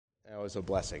was a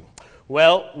blessing.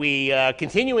 Well, we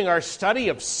continuing our study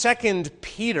of 2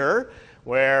 Peter,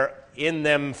 where in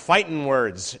them fighting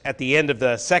words at the end of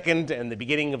the second and the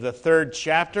beginning of the third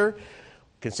chapter,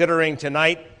 considering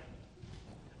tonight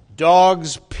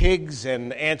dogs, pigs,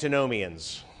 and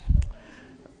antinomians.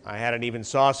 I had an even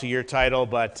saucier title,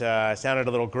 but it sounded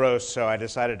a little gross, so I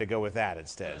decided to go with that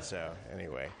instead. So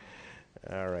anyway,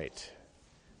 all right.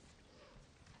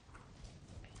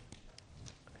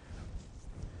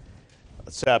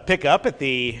 Let's pick up at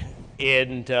the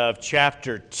end of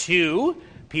chapter 2.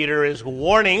 Peter is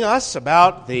warning us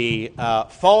about the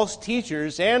false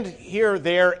teachers and here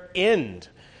their end.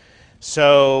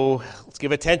 So let's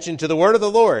give attention to the word of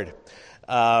the Lord.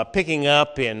 Picking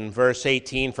up in verse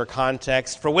 18 for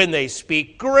context, for when they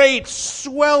speak great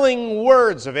swelling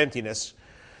words of emptiness,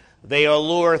 they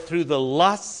allure through the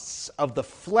lusts of the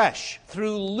flesh,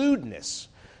 through lewdness,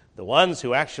 the ones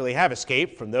who actually have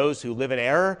escaped from those who live in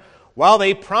error, while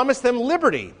they promise them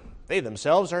liberty, they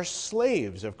themselves are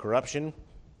slaves of corruption.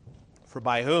 For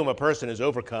by whom a person is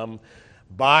overcome,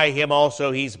 by him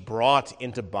also he's brought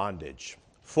into bondage.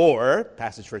 For,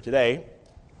 passage for today,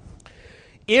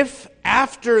 if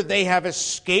after they have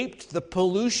escaped the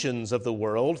pollutions of the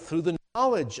world through the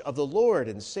knowledge of the Lord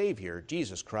and Savior,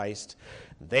 Jesus Christ,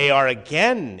 they are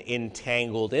again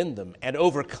entangled in them and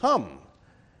overcome,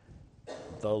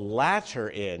 the latter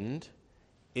end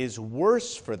is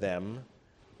worse for them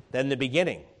than the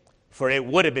beginning. For it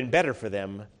would have been better for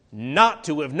them not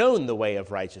to have known the way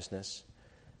of righteousness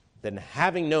than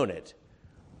having known it,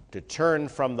 to turn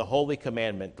from the holy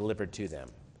commandment delivered to them.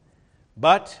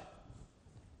 But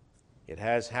it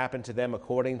has happened to them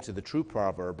according to the true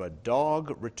proverb, a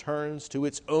dog returns to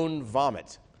its own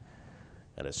vomit,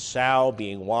 and a sow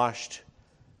being washed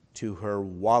to her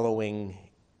wallowing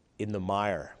in the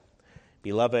mire.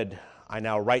 Beloved, I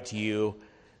now write to you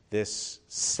this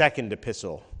second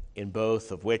epistle, in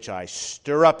both of which I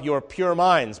stir up your pure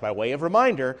minds by way of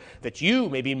reminder, that you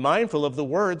may be mindful of the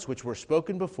words which were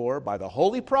spoken before by the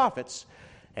holy prophets,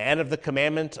 and of the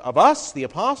commandment of us, the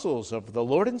apostles of the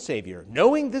Lord and Savior,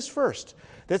 knowing this first,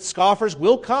 that scoffers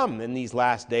will come in these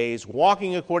last days,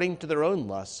 walking according to their own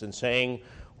lusts, and saying,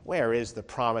 where is the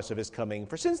promise of his coming?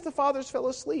 For since the fathers fell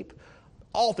asleep,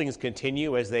 all things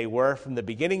continue as they were from the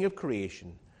beginning of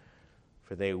creation.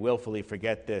 For they willfully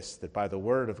forget this, that by the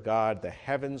word of God the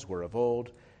heavens were of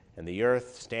old, and the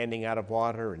earth standing out of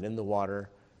water and in the water,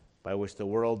 by which the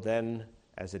world then,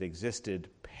 as it existed,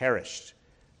 perished,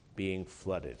 being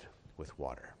flooded with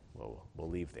water. We'll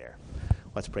leave there.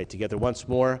 Let's pray together once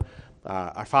more.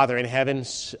 Our Father in heaven,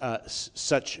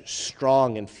 such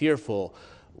strong and fearful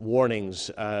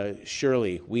warnings.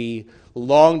 Surely we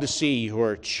long to see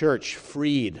your church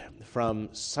freed from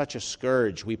such a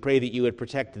scourge. We pray that you would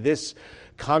protect this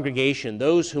congregation,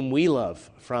 those whom we love,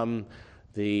 from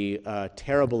the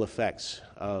terrible effects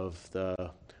of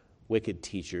the wicked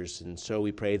teachers. And so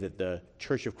we pray that the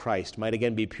Church of Christ might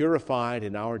again be purified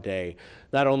in our day.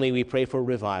 Not only we pray for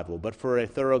revival, but for a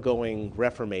thoroughgoing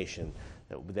reformation,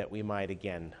 that we might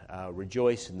again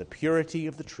rejoice in the purity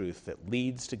of the truth that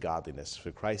leads to godliness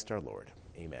for Christ our Lord.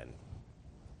 Amen.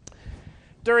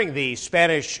 During the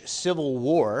Spanish Civil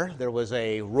War, there was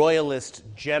a royalist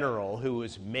general who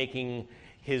was making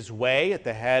his way at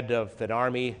the head of an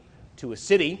army to a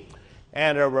city,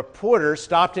 and a reporter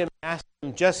stopped him and asked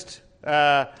him just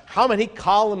how many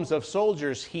columns of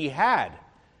soldiers he had.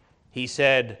 He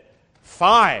said,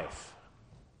 5.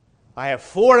 I have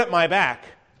 4 at my back,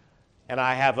 and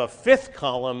I have a 5th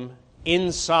column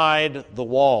inside the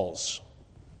walls.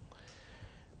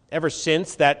 Ever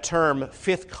since, that term,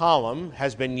 5th column,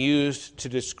 has been used to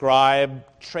describe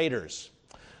traitors,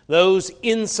 those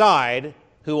inside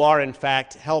who are in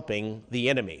fact helping the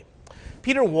enemy.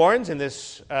 Peter warns in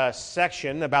this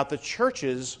section about the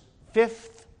church's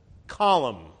 5th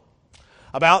column,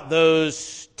 about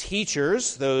those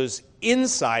teachers, those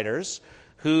insiders,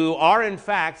 who are in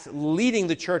fact leading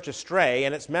the church astray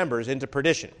and its members into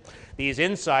perdition. These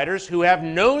insiders who have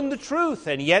known the truth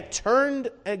and yet turned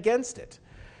against it.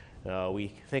 We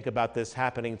think about this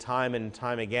happening time and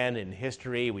time again in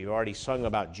history. We've already sung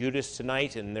about Judas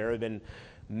tonight, and there have been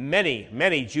many,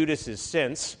 many Judases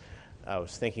since. I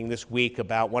was thinking this week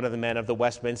about one of the men of the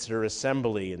Westminster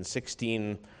Assembly in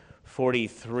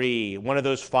 1643, one of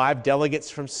those 5 delegates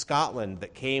from Scotland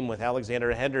that came with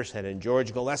Alexander Henderson and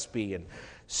George Gillespie and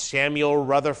Samuel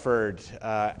Rutherford,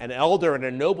 an elder and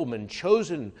a nobleman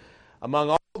chosen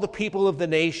among all the people of the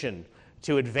nation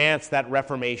to advance that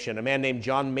Reformation, a man named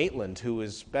John Maitland, who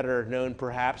is better known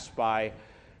perhaps by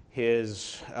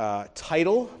his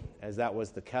title, as that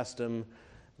was the custom,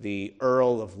 the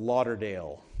Earl of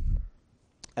Lauderdale.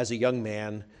 As a young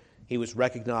man, He was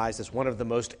recognized as one of the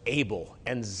most able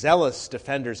and zealous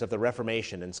defenders of the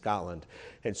Reformation in Scotland.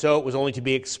 And so it was only to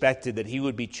be expected that he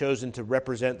would be chosen to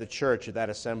represent the church at that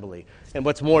assembly. And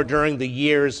what's more, during the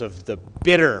years of the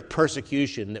bitter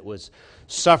persecution that was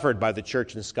suffered by the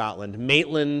church in Scotland,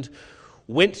 Maitland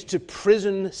went to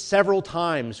prison several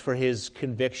times for his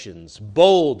convictions,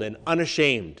 bold and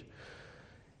unashamed.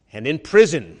 And in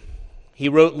prison, he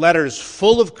wrote letters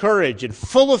full of courage and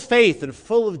full of faith and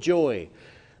full of joy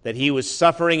that he was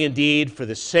suffering indeed for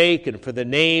the sake and for the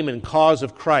name and cause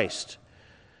of Christ.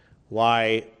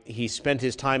 Why, he spent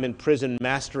his time in prison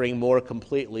mastering more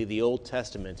completely the Old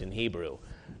Testament in Hebrew.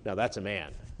 Now, that's a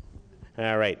man.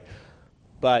 All right.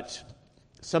 But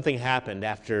something happened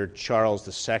after Charles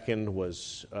II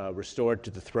was restored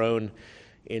to the throne.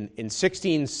 In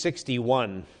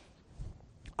 1661,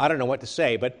 I don't know what to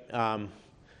say, but the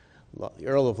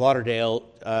Earl of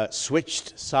Lauderdale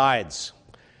switched sides.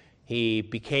 He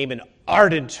became an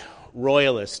ardent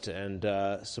royalist and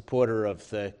supporter of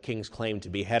the king's claim to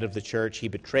be head of the church. He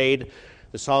betrayed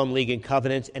the Solemn League and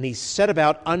Covenant, and he set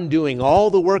about undoing all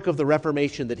the work of the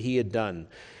Reformation that he had done.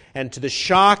 And to the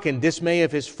shock and dismay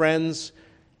of his friends,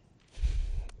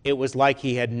 it was like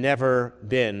he had never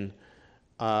been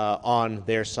on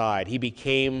their side. He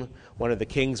became one of the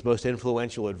king's most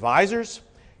influential advisors.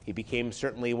 He became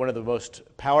certainly one of the most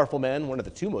powerful men, one of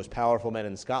the two most powerful men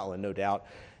in Scotland, no doubt.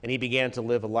 And he began to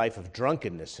live a life of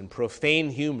drunkenness and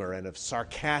profane humor and of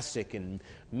sarcastic and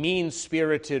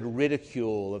mean-spirited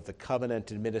ridicule of the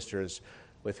covenanted ministers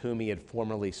with whom he had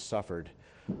formerly suffered,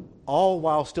 all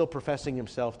while still professing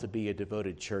himself to be a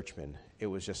devoted churchman. It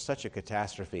was just such a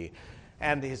catastrophe.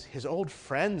 And his old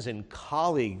friends and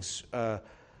colleagues,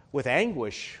 with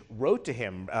anguish, wrote to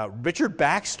him. Richard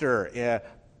Baxter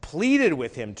pleaded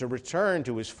with him to return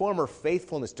to his former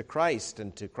faithfulness to Christ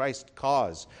and to Christ's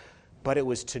cause. But it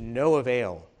was to no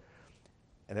avail.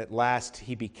 And at last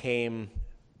he became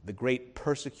the great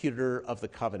persecutor of the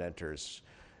Covenanters.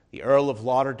 The Earl of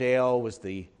Lauderdale was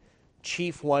the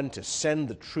chief one to send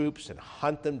the troops and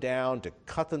hunt them down, to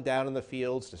cut them down in the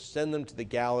fields, to send them to the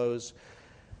gallows.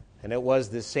 And it was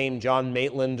this same John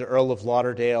Maitland, Earl of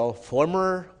Lauderdale,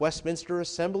 former Westminster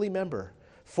Assembly member,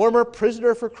 former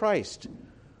prisoner for Christ,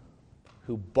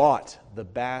 who bought the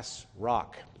Bass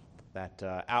Rock, that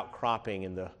outcropping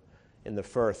in the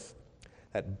Firth,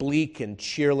 that bleak and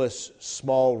cheerless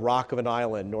small rock of an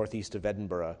island northeast of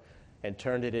Edinburgh, and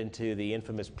turned it into the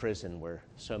infamous prison where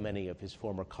so many of his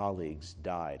former colleagues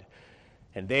died.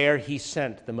 And there he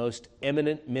sent the most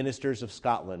eminent ministers of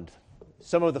Scotland,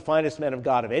 some of the finest men of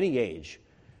God of any age,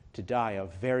 to die a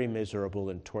very miserable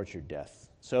and tortured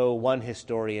death. So one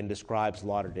historian describes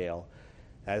Lauderdale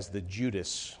as the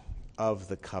Judas of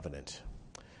the covenant.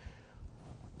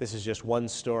 This is just one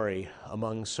story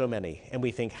among so many. And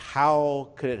we think, how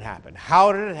could it happen?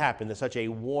 How did it happen that such a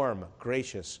warm,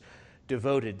 gracious,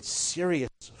 devoted, serious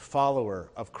follower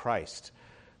of Christ,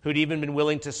 who'd even been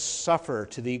willing to suffer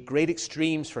to the great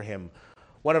extremes for him,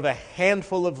 one of a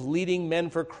handful of leading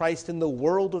men for Christ in the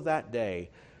world of that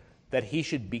day, that he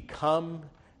should become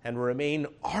and remain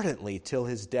ardently till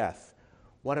his death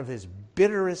one of his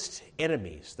bitterest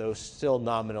enemies, though still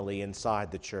nominally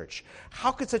inside the church? How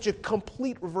could such a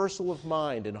complete reversal of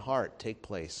mind and heart take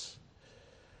place?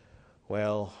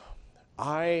 Well,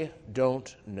 I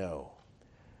don't know.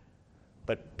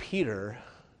 But Peter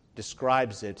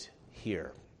describes it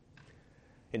here.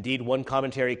 Indeed, one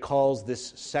commentary calls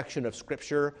this section of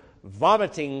Scripture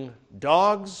vomiting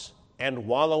dogs and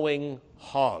wallowing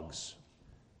hogs.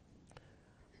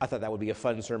 I thought that would be a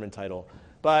fun sermon title,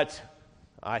 but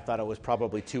I thought it was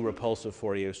probably too repulsive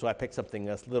for you, so I picked something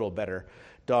a little better,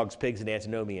 dogs, pigs, and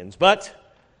antinomians.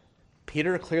 But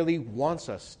Peter clearly wants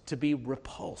us to be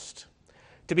repulsed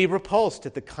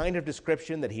at the kind of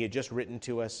description that he had just written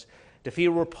to us, to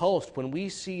feel repulsed when we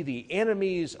see the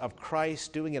enemies of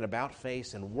Christ doing an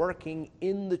about-face and working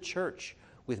in the church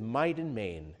with might and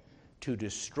main to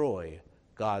destroy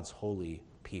God's holy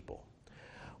people.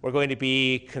 We're going to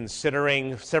be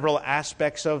considering several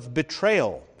aspects of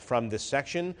betrayal from this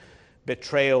section.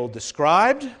 Betrayal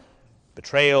described,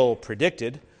 betrayal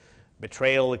predicted,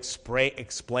 betrayal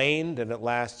explained, and at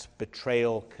last,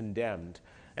 betrayal condemned.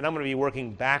 And I'm going to be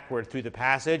working backward through the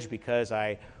passage because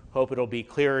I hope it'll be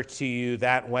clearer to you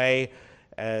that way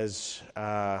as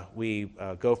we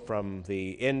go from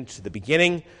the end to the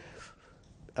beginning.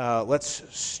 Let's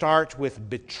start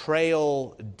with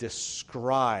betrayal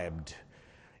described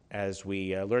as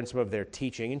we learn some of their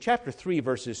teaching. In chapter 3,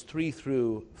 verses 3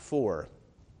 through 4,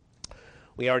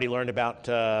 we already learned about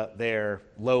their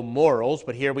low morals,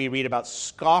 but here we read about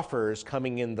scoffers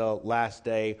coming in the last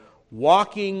day,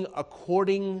 walking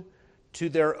according to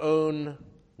their own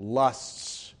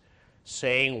lusts,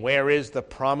 saying, where is the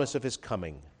promise of his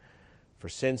coming? For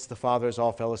since the fathers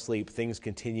all fell asleep, things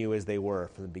continue as they were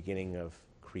from the beginning of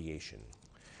creation.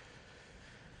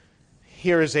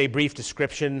 Here is a brief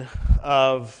description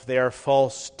of their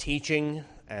false teaching.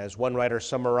 As one writer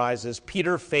summarizes,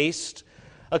 Peter faced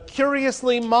a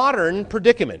curiously modern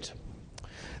predicament.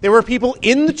 There were people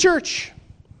in the church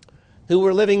who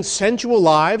were living sensual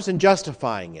lives and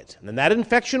justifying it, and that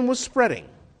infection was spreading.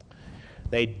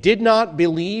 They did not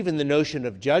believe in the notion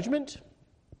of judgment,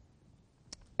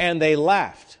 and they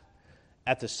laughed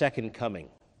at the second coming.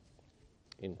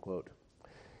 End quote.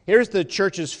 Here's the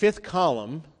church's fifth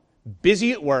column,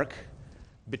 busy at work,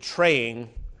 betraying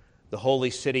the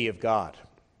holy city of God.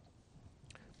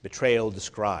 Betrayal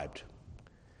described.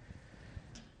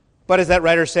 But as that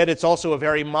writer said, it's also a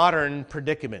very modern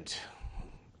predicament.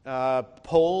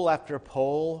 Poll after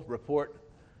poll report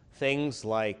things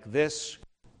like this: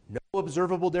 no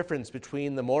observable difference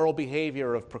between the moral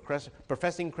behavior of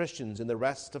professing Christians in the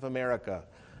rest of America.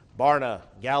 Barna,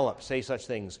 Gallup say such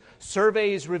things.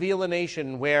 Surveys reveal a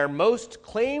nation where most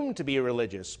claim to be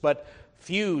religious, but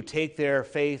few take their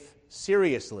faith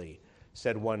seriously,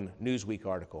 said one Newsweek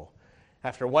article.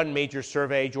 After one major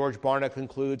survey, George Barna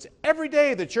concludes, every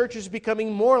day the church is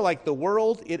becoming more like the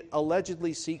world it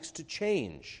allegedly seeks to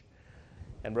change.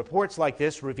 And reports like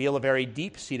this reveal a very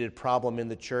deep-seated problem in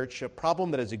the church, a problem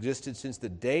that has existed since the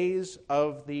days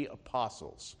of the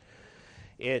apostles.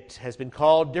 It has been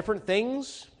called different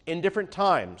things in different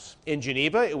times. In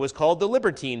Geneva, it was called the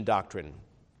Libertine Doctrine.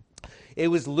 It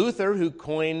was Luther who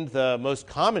coined the most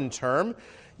common term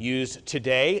used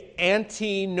today,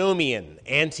 antinomian.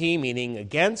 Anti meaning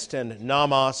against, and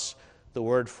nomos, the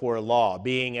word for law,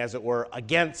 being, as it were,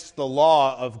 against the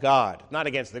law of God. Not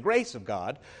against the grace of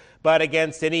God, but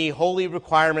against any holy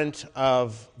requirement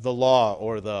of the law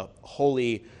or the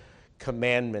holy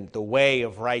commandment, the way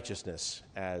of righteousness,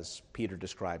 as Peter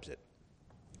describes it.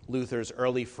 Luther's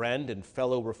early friend and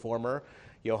fellow reformer,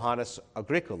 Johannes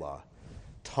Agricola,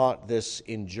 taught this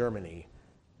in Germany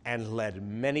and led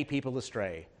many people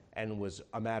astray, and was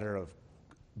a matter of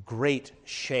great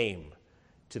shame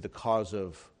to the cause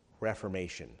of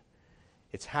Reformation.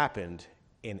 It's happened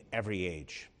in every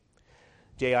age.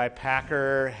 J.I.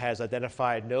 Packer has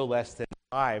identified no less than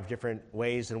 5 different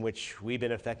ways in which we've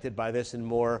been affected by this in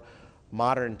more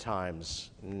modern times.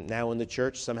 Now in the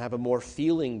church, some have a more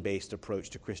feeling-based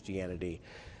approach to Christianity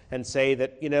and say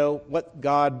that, what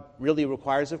God really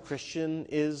requires of Christian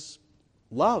is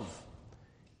love,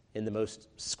 in the most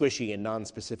squishy and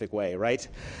non-specific way, right?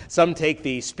 Some take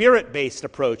the Spirit-based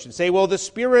approach and say, well, the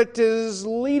Spirit is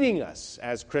leading us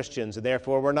as Christians, and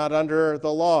therefore we're not under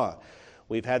the law.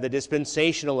 We've had the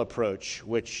dispensational approach,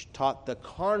 which taught the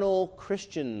carnal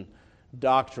Christian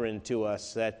doctrine to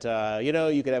us that,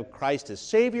 you could have Christ as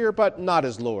Savior, but not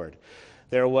as Lord.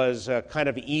 There was a kind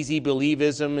of easy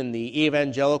believism in the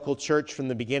evangelical church from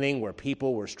the beginning, where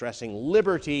people were stressing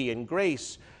liberty and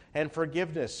grace and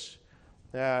forgiveness,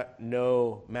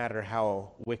 no matter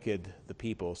how wicked the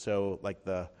people. So, like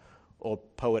the old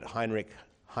poet Heinrich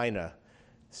Heine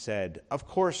said, of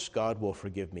course God will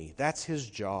forgive me. That's his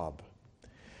job.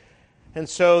 And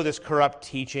so this corrupt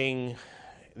teaching,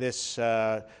 this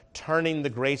turning the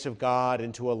grace of God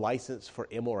into a license for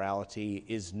immorality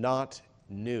is not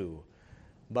new,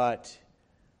 but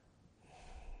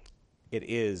it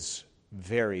is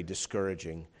very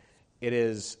discouraging. It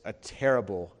is a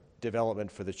terrible development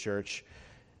for the church.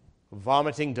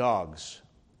 Vomiting dogs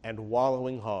and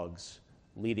wallowing hogs,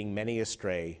 leading many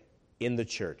astray in the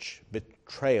church.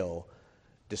 Betrayal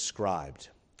described.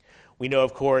 We know,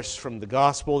 of course, from the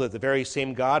gospel that the very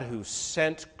same God who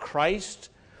sent Christ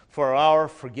for our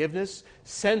forgiveness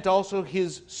sent also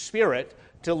his Spirit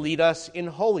to lead us in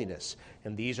holiness.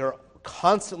 And these are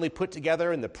constantly put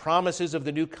together in the promises of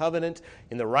the new covenant,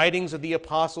 in the writings of the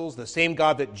apostles. The same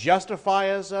God that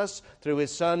justifies us through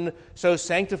his Son so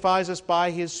sanctifies us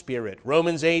by his Spirit.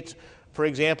 Romans 8, for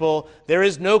example, there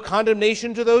is no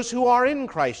condemnation to those who are in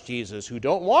Christ Jesus, who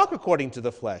don't walk according to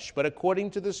the flesh, but according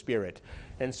to the Spirit.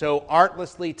 And so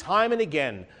artlessly, time and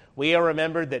again, we are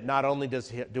remembered that not only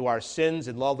do our sins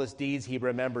and lawless deeds he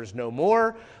remembers no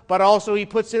more, but also he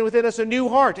puts in within us a new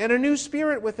heart and a new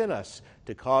spirit within us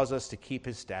to cause us to keep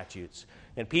his statutes.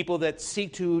 And people that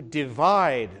seek to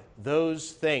divide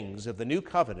those things of the new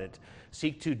covenant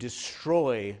seek to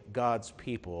destroy God's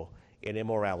people in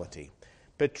immorality.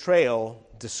 Betrayal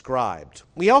described.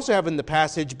 We also have in the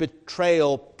passage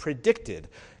betrayal predicted.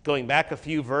 Going back a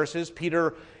few verses,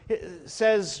 Peter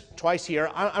says twice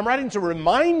here, I'm writing to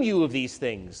remind you of these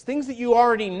things that you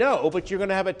already know, but you're going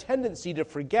to have a tendency to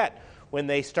forget when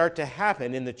they start to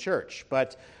happen in the church.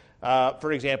 But,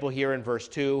 for example, here in verse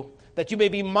 2, that you may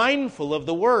be mindful of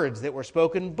the words that were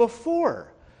spoken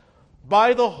before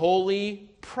by the holy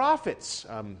prophets.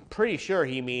 I'm pretty sure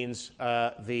he means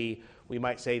we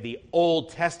might say the Old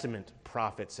Testament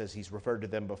prophets, as he's referred to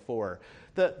them before.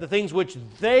 The things which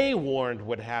they warned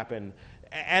would happen,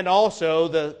 and also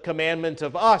the commandment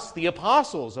of us, the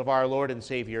apostles of our Lord and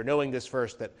Savior, knowing this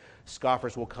first, that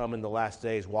scoffers will come in the last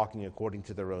days, walking according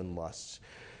to their own lusts.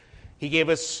 He gave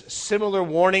us similar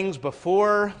warnings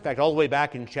before. In fact, all the way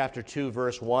back in chapter 2,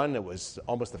 verse 1, it was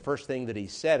almost the first thing that he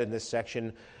said in this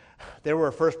section. There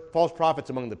were first false prophets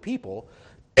among the people.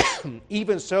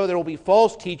 Even so, there will be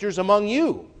false teachers among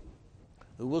you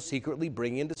who will secretly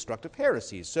bring in destructive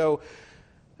heresies. So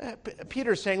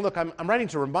Peter's saying, look, I'm writing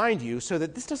to remind you so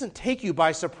that this doesn't take you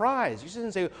by surprise. You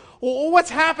shouldn't say, well, what's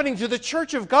happening to the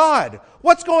church of God?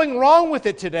 What's going wrong with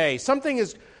it today? Something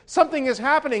is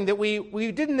happening that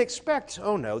we didn't expect.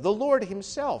 Oh no, the Lord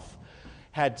himself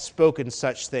had spoken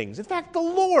such things. In fact, the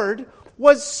Lord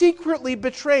was secretly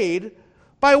betrayed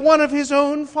by one of his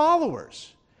own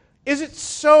followers. Is it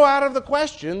so out of the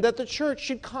question that the church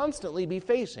should constantly be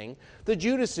facing the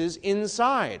Judases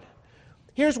inside?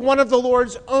 Here's one of the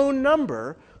Lord's own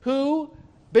number who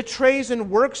betrays and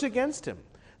works against him.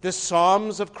 The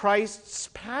Psalms of Christ's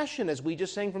passion, as we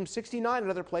just sang from 69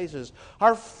 and other places,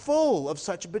 are full of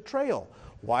such betrayal.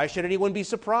 Why should anyone be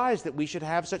surprised that we should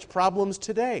have such problems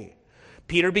today?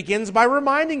 Peter begins by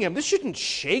reminding him, this shouldn't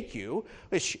shake you.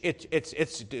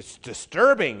 It's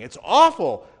disturbing, it's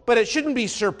awful, but it shouldn't be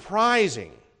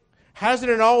surprising. Hasn't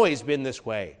it always been this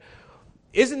way?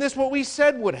 Isn't this what we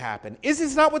said would happen? Is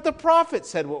this not what the prophet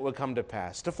said what would come to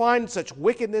pass? To find such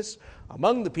wickedness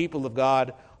among the people of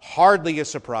God, hardly a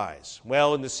surprise.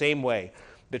 Well, in the same way,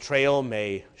 betrayal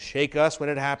may shake us when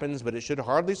it happens, but it should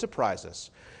hardly surprise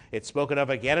us. It's spoken of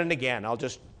again and again. I'll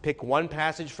just pick one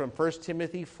passage from 1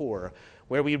 Timothy 4,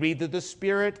 where we read that the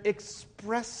Spirit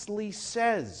expressly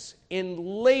says in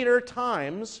later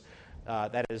times,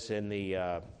 that is in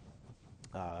the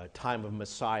time of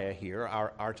Messiah here,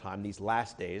 our time, these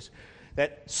last days,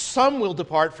 that some will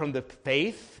depart from the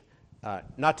faith,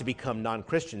 not to become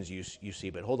non-Christians, you see,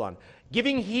 but hold on,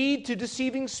 giving heed to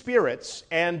deceiving spirits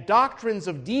and doctrines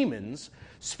of demons,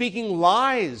 speaking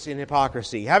lies in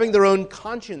hypocrisy, having their own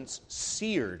conscience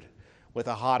seared with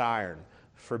a hot iron,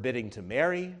 forbidding to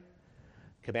marry,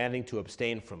 commanding to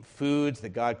abstain from foods that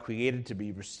God created to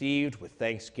be received with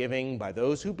thanksgiving by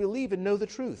those who believe and know the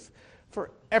truth. For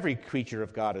every creature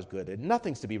of God is good, and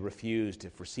nothing's to be refused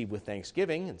if received with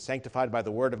thanksgiving and sanctified by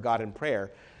the word of God in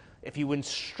prayer. If you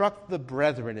instruct the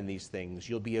brethren in these things,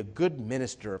 you'll be a good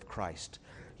minister of Christ.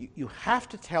 You have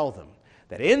to tell them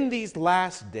that in these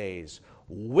last days,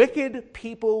 wicked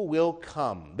people will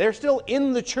come. They're still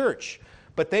in the church,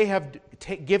 but they have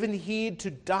given heed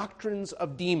to doctrines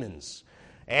of demons.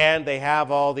 And they have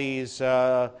all these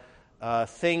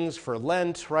things for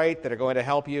Lent, right, that are going to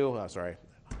help you.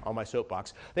 On my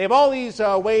soapbox. They have all these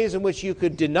ways in which you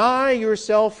could deny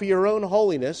yourself for your own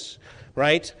holiness,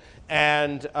 right?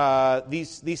 And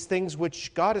these things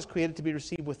which God has created to be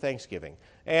received with thanksgiving.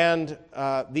 And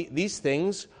these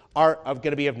things are going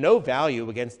to be of no value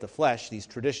against the flesh, these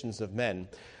traditions of men.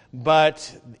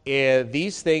 But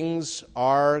these things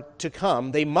are to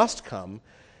come. They must come.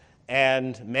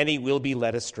 And many will be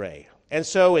led astray. And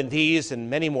so in these and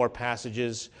many more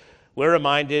passages, we're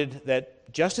reminded that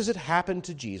just as it happened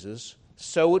to Jesus,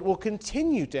 so it will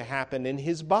continue to happen in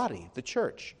his body, the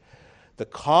church. The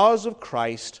cause of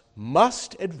Christ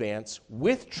must advance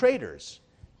with traitors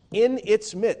in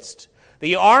its midst.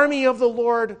 The army of the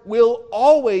Lord will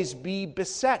always be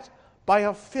beset by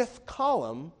a fifth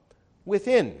column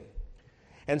within.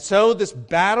 And so this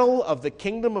battle of the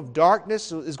kingdom of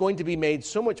darkness is going to be made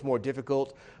so much more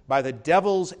difficult by the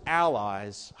devil's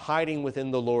allies hiding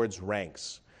within the Lord's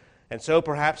ranks. And so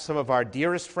perhaps some of our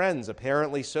dearest friends,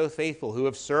 apparently so faithful, who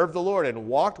have served the Lord and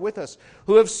walked with us,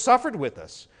 who have suffered with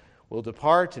us, will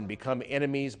depart and become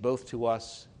enemies both to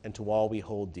us and to all we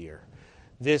hold dear.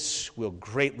 This will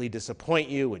greatly disappoint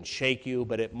you and shake you,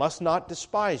 but it must not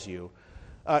surprise you,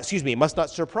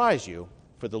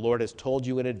 for the Lord has told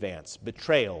you in advance.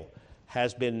 Betrayal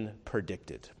has been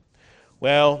predicted.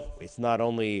 Well, it's not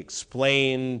only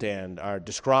explained and are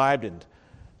described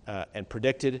and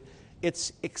predicted,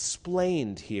 it's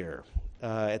explained here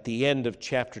at the end of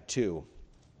chapter 2.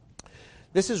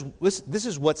 This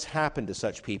is what's happened to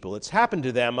such people. It's happened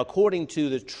to them according to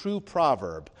the true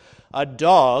proverb. A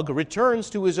dog returns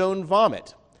to his own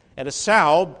vomit, and a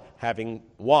sow, having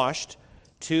washed,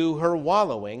 to her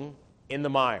wallowing in the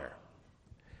mire.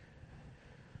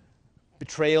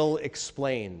 Betrayal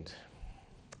explained.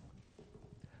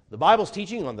 The Bible's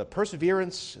teaching on the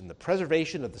perseverance and the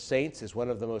preservation of the saints is one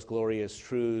of the most glorious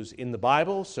truths in the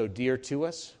Bible, so dear to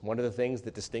us. One of the things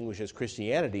that distinguishes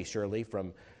Christianity, surely,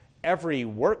 from every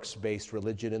works-based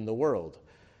religion in the world.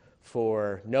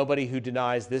 For nobody who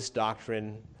denies this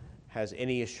doctrine has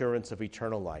any assurance of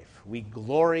eternal life. We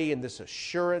glory in this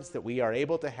assurance that we are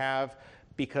able to have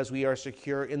because we are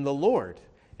secure in the Lord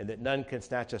and that none can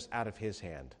snatch us out of his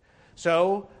hand.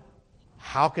 So,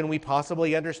 how can we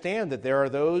possibly understand that there are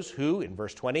those who, in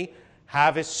verse 20,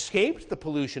 have escaped the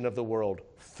pollution of the world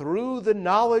through the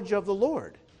knowledge of the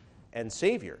Lord and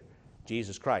Savior,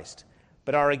 Jesus Christ,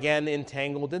 but are again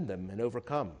entangled in them and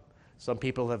overcome? Some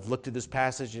people have looked at this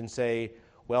passage and say,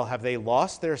 well, have they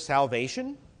lost their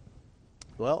salvation?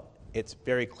 Well, it's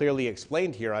very clearly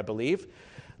explained here, I believe,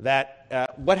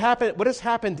 that what has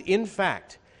happened, in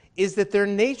fact, is that their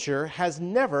nature has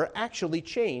never actually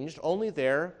changed, only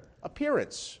their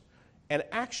appearance and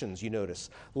actions, you notice.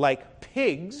 Like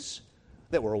pigs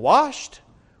that were washed,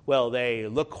 well, they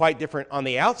look quite different on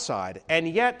the outside, and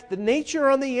yet the nature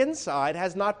on the inside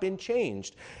has not been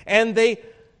changed. And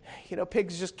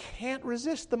pigs just can't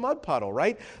resist the mud puddle,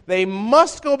 right? They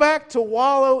must go back to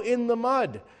wallow in the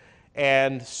mud.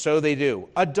 And so they do.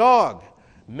 A dog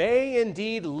may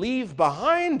indeed leave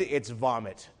behind its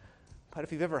vomit. But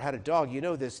if you've ever had a dog, you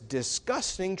know this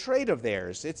disgusting trait of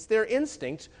theirs. It's their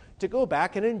instinct to go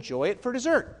back and enjoy it for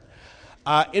dessert.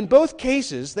 In both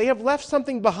cases, they have left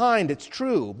something behind, it's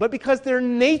true. But because their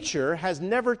nature has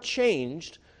never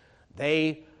changed,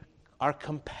 they are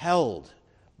compelled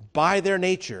by their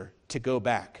nature to go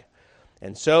back.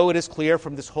 And so it is clear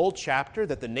from this whole chapter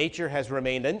that the nature has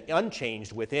remained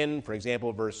unchanged within, for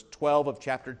example, verse 12 of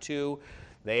chapter 2.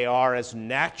 They are as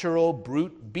natural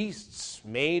brute beasts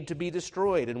made to be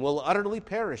destroyed and will utterly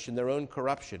perish in their own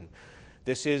corruption.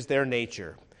 This is their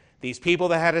nature. These people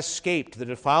that had escaped the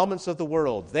defilements of the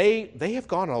world, they have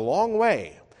gone a long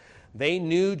way. They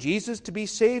knew Jesus to be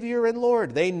Savior and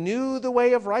Lord. They knew the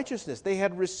way of righteousness. They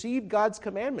had received God's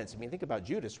commandments. Think about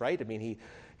Judas, right?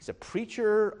 He's a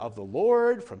preacher of the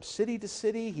Lord from city to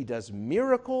city. He does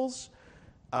miracles.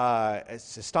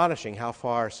 It's astonishing how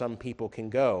far some people can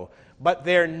go. But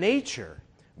their nature,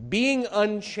 being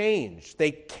unchanged, they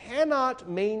cannot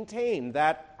maintain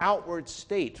that outward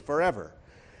state forever.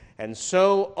 And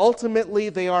so ultimately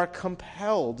they are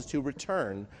compelled to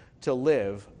return to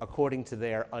live according to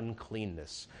their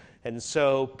uncleanness. And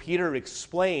so Peter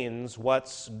explains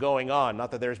what's going on. Not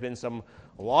that there's been some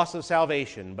loss of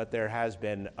salvation, but there has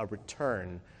been a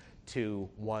return to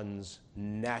one's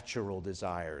natural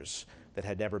desires that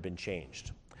had never been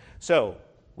changed. So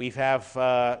we have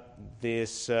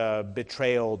this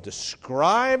betrayal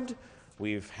described,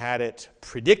 we've had it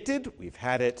predicted, we've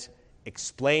had it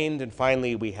explained, and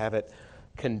finally we have it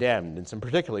condemned. In some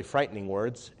particularly frightening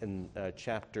words in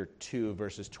chapter 2,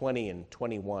 verses 20 and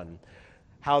 21,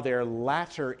 how their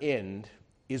latter end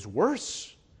is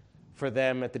worse for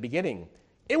them at the beginning.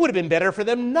 It would have been better for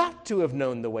them not to have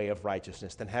known the way of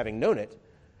righteousness than having known it,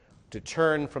 to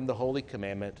turn from the holy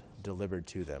commandment delivered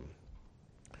to them.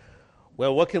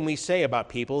 Well, what can we say about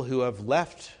people who have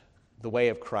left the way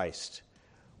of Christ?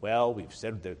 Well, we've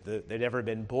said that they've never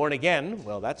been born again.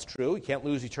 Well, that's true. You can't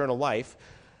lose eternal life.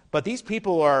 But these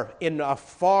people are in a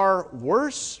far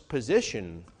worse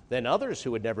position than others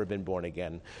who had never been born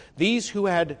again. These who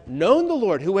had known the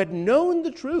Lord, who had known the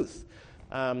truth.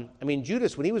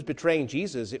 Judas, when he was betraying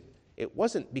Jesus, it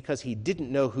wasn't because he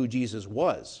didn't know who Jesus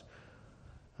was.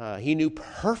 He knew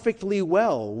perfectly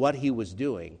well what he was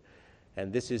doing.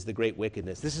 And this is the great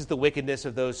wickedness. This is the wickedness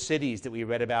of those cities that we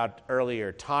read about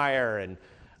earlier, Tyre and,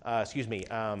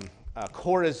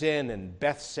 Chorazin and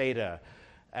Bethsaida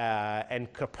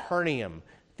and Capernaum.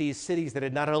 These cities that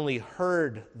had not only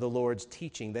heard the Lord's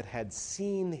teaching, that had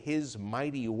seen his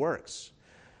mighty works.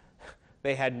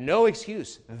 They had no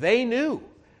excuse. They knew,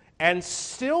 and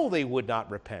still they would not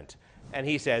repent. And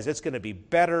he says it's going to be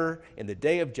better in the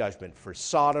day of judgment for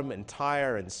Sodom and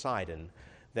Tyre and Sidon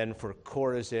than for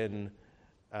Chorazin,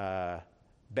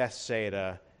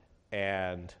 Bethsaida,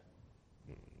 and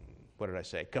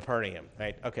Capernaum,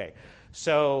 right? Okay.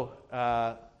 So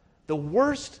the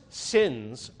worst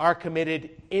sins are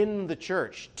committed in the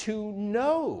church. To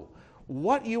know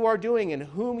what you are doing and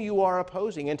whom you are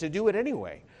opposing and to do it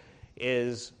anyway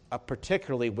is a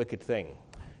particularly wicked thing.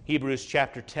 Hebrews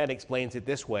chapter 10 explains it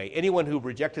this way. Anyone who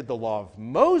rejected the law of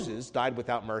Moses died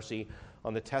without mercy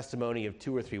on the testimony of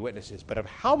 2 or 3 witnesses. But of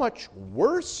how much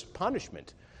worse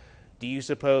punishment do you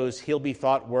suppose he'll be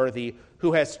thought worthy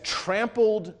who has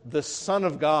trampled the Son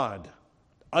of God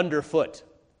underfoot,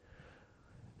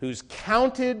 who's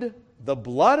counted the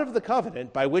blood of the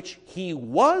covenant by which he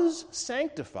was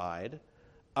sanctified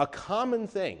a common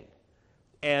thing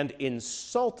and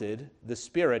insulted the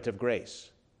Spirit of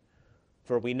grace.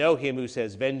 For we know him who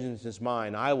says, vengeance is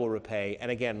mine, I will repay. And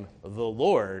again, the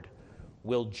Lord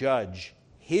will judge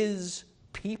his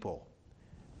people.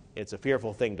 It's a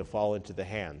fearful thing to fall into the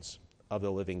hands of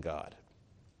the living God.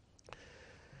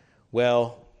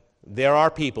 Well, there are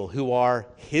people who are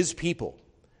his people,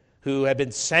 who have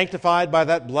been sanctified by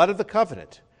that blood of the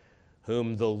covenant,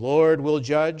 whom the Lord will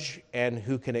judge and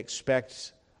who can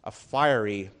expect a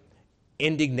fiery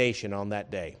indignation on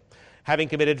that day, having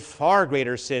committed far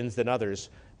greater sins than others,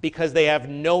 because they have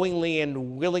knowingly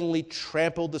and willingly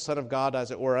trampled the Son of God,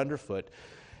 as it were, underfoot,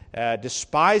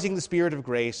 despising the Spirit of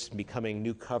grace, and becoming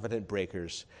new covenant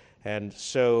breakers. And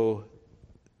so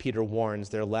Peter warns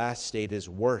their last state is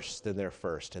worse than their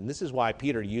first. And this is why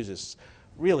Peter uses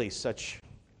really such,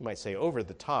 you might say,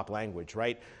 over-the-top language,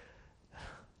 right?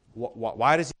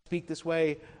 Why does he speak this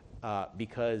way?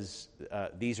 Because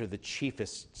these are the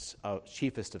chiefest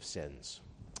of sins.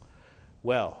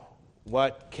 Well,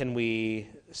 what can we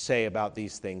say about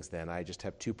these things then? I just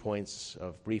have 2 points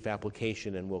of brief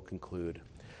application and we'll conclude.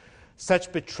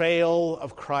 Such betrayal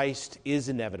of Christ is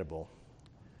inevitable,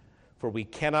 for we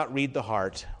cannot read the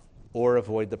heart or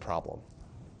avoid the problem.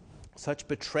 Such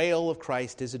betrayal of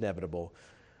Christ is inevitable,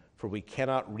 for we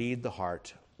cannot read the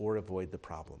heart or avoid the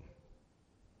problem.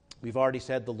 We've already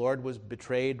said the Lord was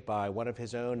betrayed by one of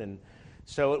his own, and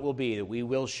so it will be that we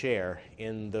will share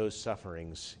in those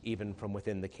sufferings, even from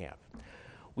within the camp.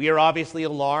 We are obviously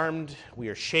alarmed. We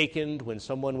are shaken when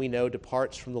someone we know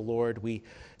departs from the Lord. We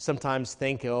sometimes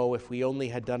think, if we only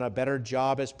had done a better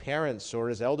job as parents or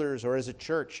as elders or as a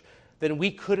church, then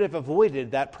we could have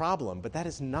avoided that problem. But that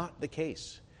is not the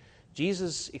case.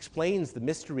 Jesus explains the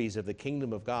mysteries of the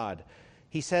kingdom of God.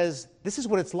 He says, this is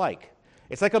what it's like.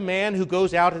 It's like a man who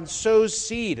goes out and sows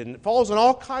seed and it falls on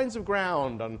all kinds of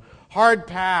ground, on hard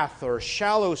path or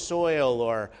shallow soil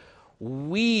or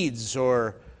weeds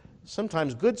or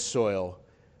sometimes good soil.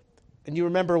 And you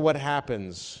remember what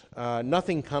happens.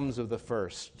 Nothing comes of the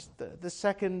first. The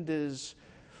second is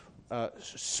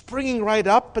springing right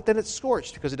up, but then it's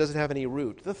scorched because it doesn't have any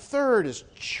root. The third is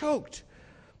choked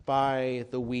by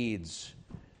the weeds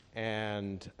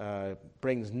and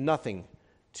brings nothing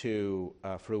to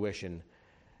fruition,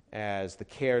 as the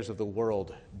cares of the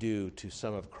world do to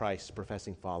some of Christ's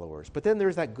professing followers. But then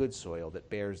there's that good soil that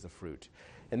bears the fruit.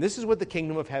 And this is what the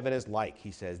kingdom of heaven is like,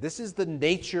 he says. This is the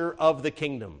nature of the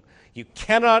kingdom. You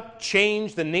cannot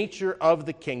change the nature of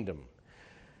the kingdom.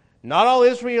 Not all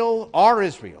Israel are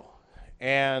Israel.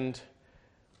 And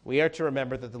we are to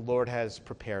remember that the Lord has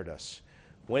prepared us.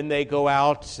 When they go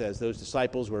out, as those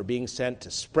disciples were being sent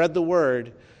to spread the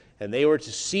word, and they were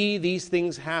to see these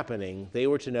things happening, they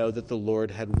were to know that the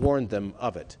Lord had warned them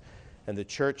of it. And the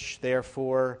church,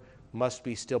 therefore, must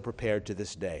be still prepared to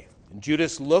this day. And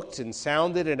Judas looked and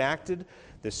sounded and acted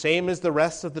the same as the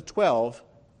rest of the 12,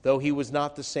 though he was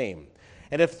not the same.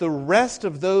 And if the rest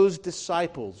of those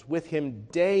disciples with him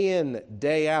day in,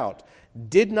 day out,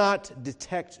 did not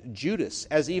detect Judas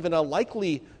as even a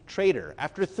likely traitor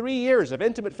after 3 years of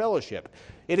intimate fellowship,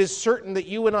 it is certain that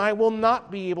you and I will not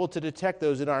be able to detect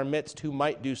those in our midst who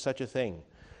might do such a thing.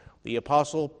 The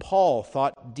Apostle Paul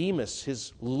thought Demas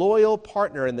his loyal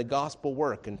partner in the gospel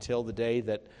work until the day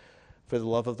that, for the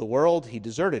love of the world, he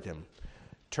deserted him.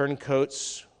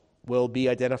 Turncoats will be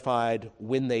identified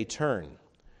when they turn.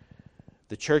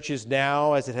 The church is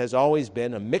now, as it has always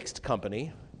been, a mixed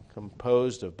company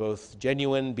composed of both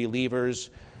genuine believers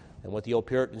and what the old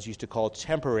Puritans used to call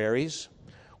temporaries.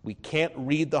 We can't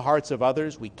read the hearts of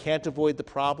others. We can't avoid the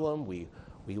problem. We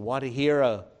want to hear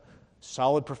a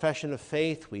solid profession of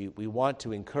faith. We want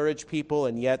to encourage people,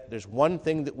 and yet there's one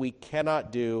thing that we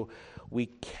cannot do. We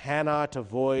cannot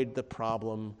avoid the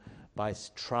problem by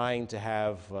trying to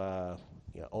have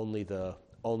only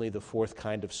the fourth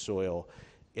kind of soil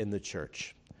in the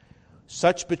church.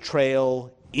 Such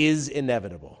betrayal is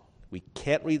inevitable. We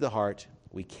can't read the heart.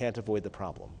 We can't avoid the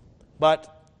problem.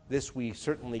 But this we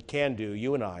certainly can do,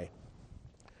 you and I.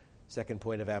 Second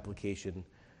point of application,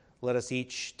 let us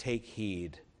each take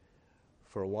heed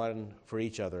for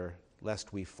each other,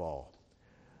 lest we fall.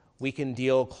 We can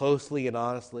deal closely and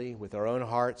honestly with our own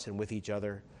hearts and with each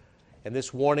other. And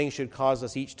this warning should cause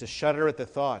us each to shudder at the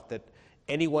thought that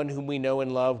anyone whom we know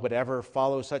and love would ever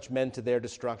follow such men to their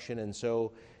destruction, and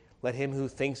so let him who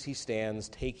thinks he stands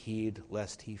take heed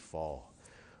lest he fall.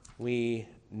 We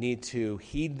need to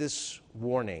heed this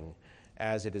warning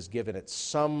as it is given at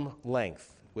some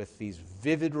length with these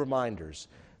vivid reminders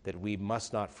that we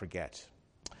must not forget.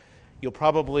 You'll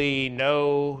probably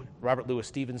know Robert Louis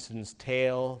Stevenson's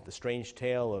tale, The Strange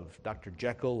Tale of Dr.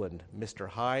 Jekyll and Mr.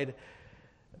 Hyde.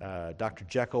 Dr.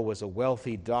 Jekyll was a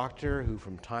wealthy doctor who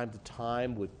from time to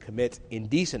time would commit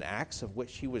indecent acts of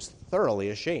which he was thoroughly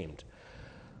ashamed.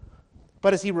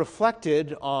 But as he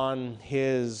reflected on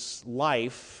his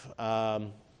life,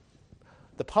 the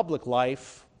public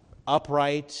life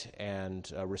upright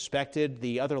and respected,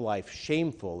 the other life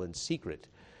shameful and secret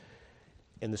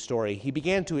in the story, he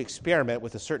began to experiment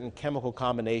with a certain chemical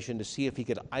combination to see if he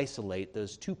could isolate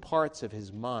those two parts of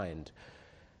his mind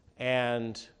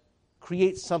and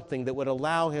create something that would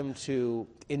allow him to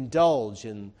indulge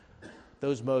in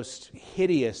those most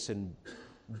hideous and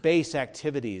base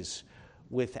activities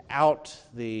without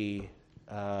the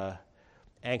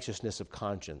anxiousness of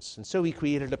conscience. And so he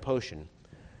created a potion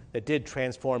that did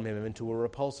transform him into a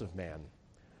repulsive man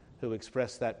who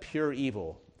expressed that pure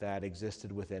evil that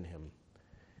existed within him.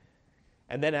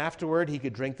 And then afterward, he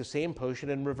could drink the same potion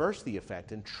and reverse the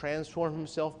effect and transform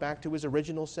himself back to his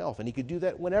original self. And he could do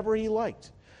that whenever he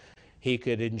liked. He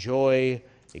could enjoy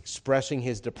expressing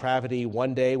his depravity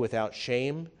one day without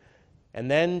shame, and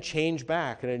then change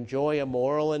back and enjoy a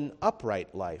moral and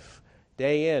upright life.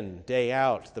 Day in, day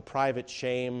out, the private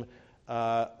shame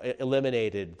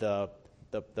eliminated, the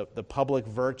public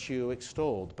virtue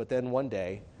extolled. But then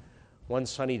one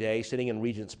sunny day, sitting in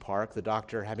Regent's Park, the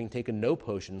doctor, having taken no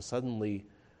potion, suddenly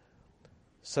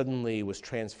was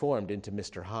transformed into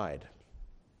Mr. Hyde.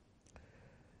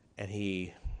 And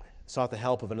he sought the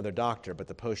help of another doctor, but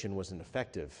the potion wasn't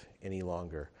effective any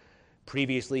longer.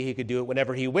 Previously, he could do it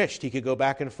whenever he wished. He could go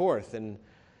back and forth and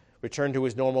return to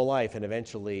his normal life, and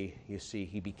eventually, you see,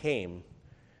 he became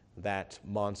that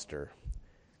monster.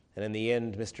 And in the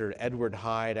end, Mr. Edward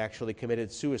Hyde actually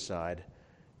committed suicide,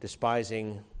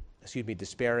 despairing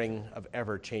of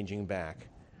ever changing back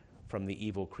from the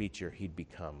evil creature he'd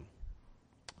become.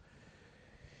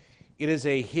 It is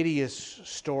a hideous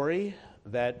story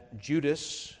that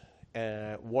Judas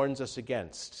warns us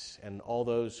against, and all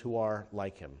those who are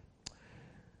like him.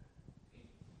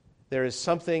 There is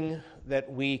something that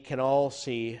we can all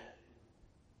see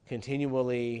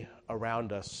continually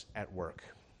around us at work.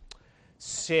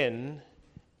 Sin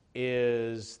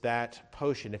is that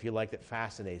potion, if you like, that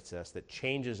fascinates us, that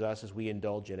changes us as we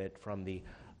indulge in it from the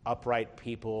upright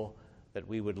people that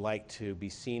we would like to be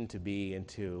seen to be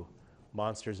into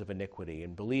monsters of iniquity,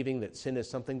 and believing that sin is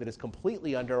something that is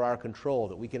completely under our control,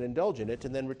 that we can indulge in it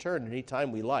and then return any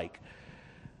time we like.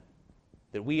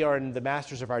 That we are the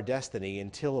masters of our destiny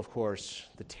until, of course,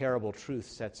 the terrible truth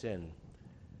sets in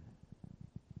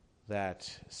that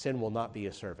sin will not be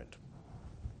a servant,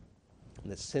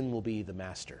 and that sin will be the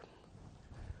master.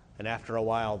 And after a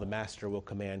while, the master will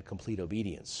command complete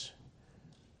obedience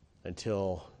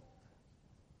until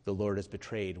the Lord is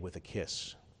betrayed with a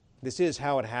kiss. This is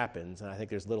how it happens, and I think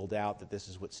there's little doubt that this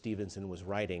is what Stevenson was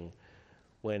writing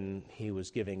when he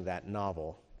was giving that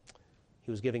novel.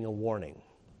 He was giving a warning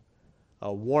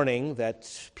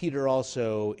that Peter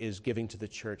also is giving to the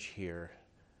church here.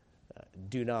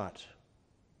 Do not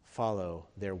follow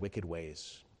their wicked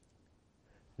ways.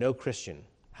 No Christian,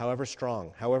 however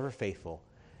strong, however faithful,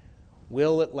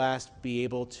 will at last be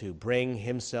able to bring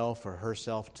himself or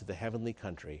herself to the heavenly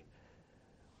country.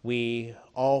 We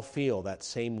all feel that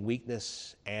same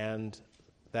weakness and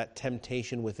that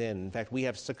temptation within. In fact, we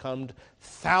have succumbed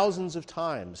thousands of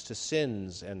times to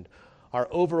sins and our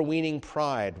overweening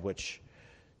pride, which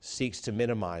seeks to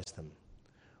minimize them.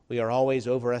 We are always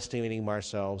overestimating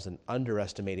ourselves and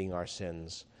underestimating our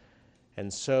sins.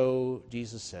 And so,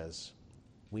 Jesus says,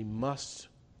 we must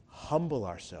humble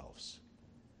ourselves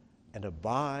and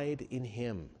abide in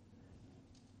Him.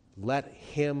 Let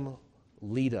Him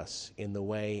lead us in the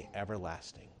way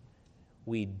everlasting.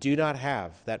 We do not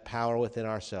have that power within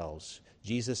ourselves.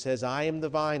 Jesus says, I am the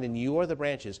vine and you are the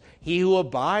branches. He who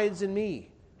abides in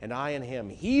me and I in him,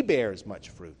 he bears much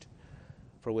fruit.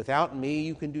 For without me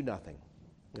you can do nothing.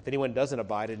 If anyone doesn't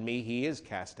abide in me, he is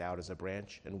cast out as a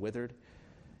branch and withered,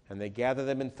 and they gather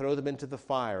them and throw them into the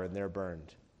fire, and they're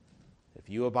burned. If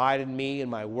you abide in me and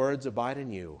my words abide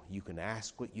in you, you can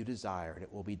ask what you desire, and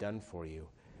it will be done for you.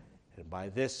 And by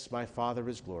this my Father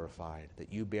is glorified,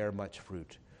 that you bear much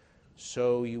fruit.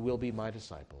 So you will be my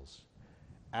disciples.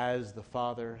 As the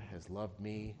Father has loved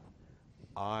me,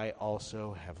 I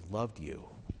also have loved you.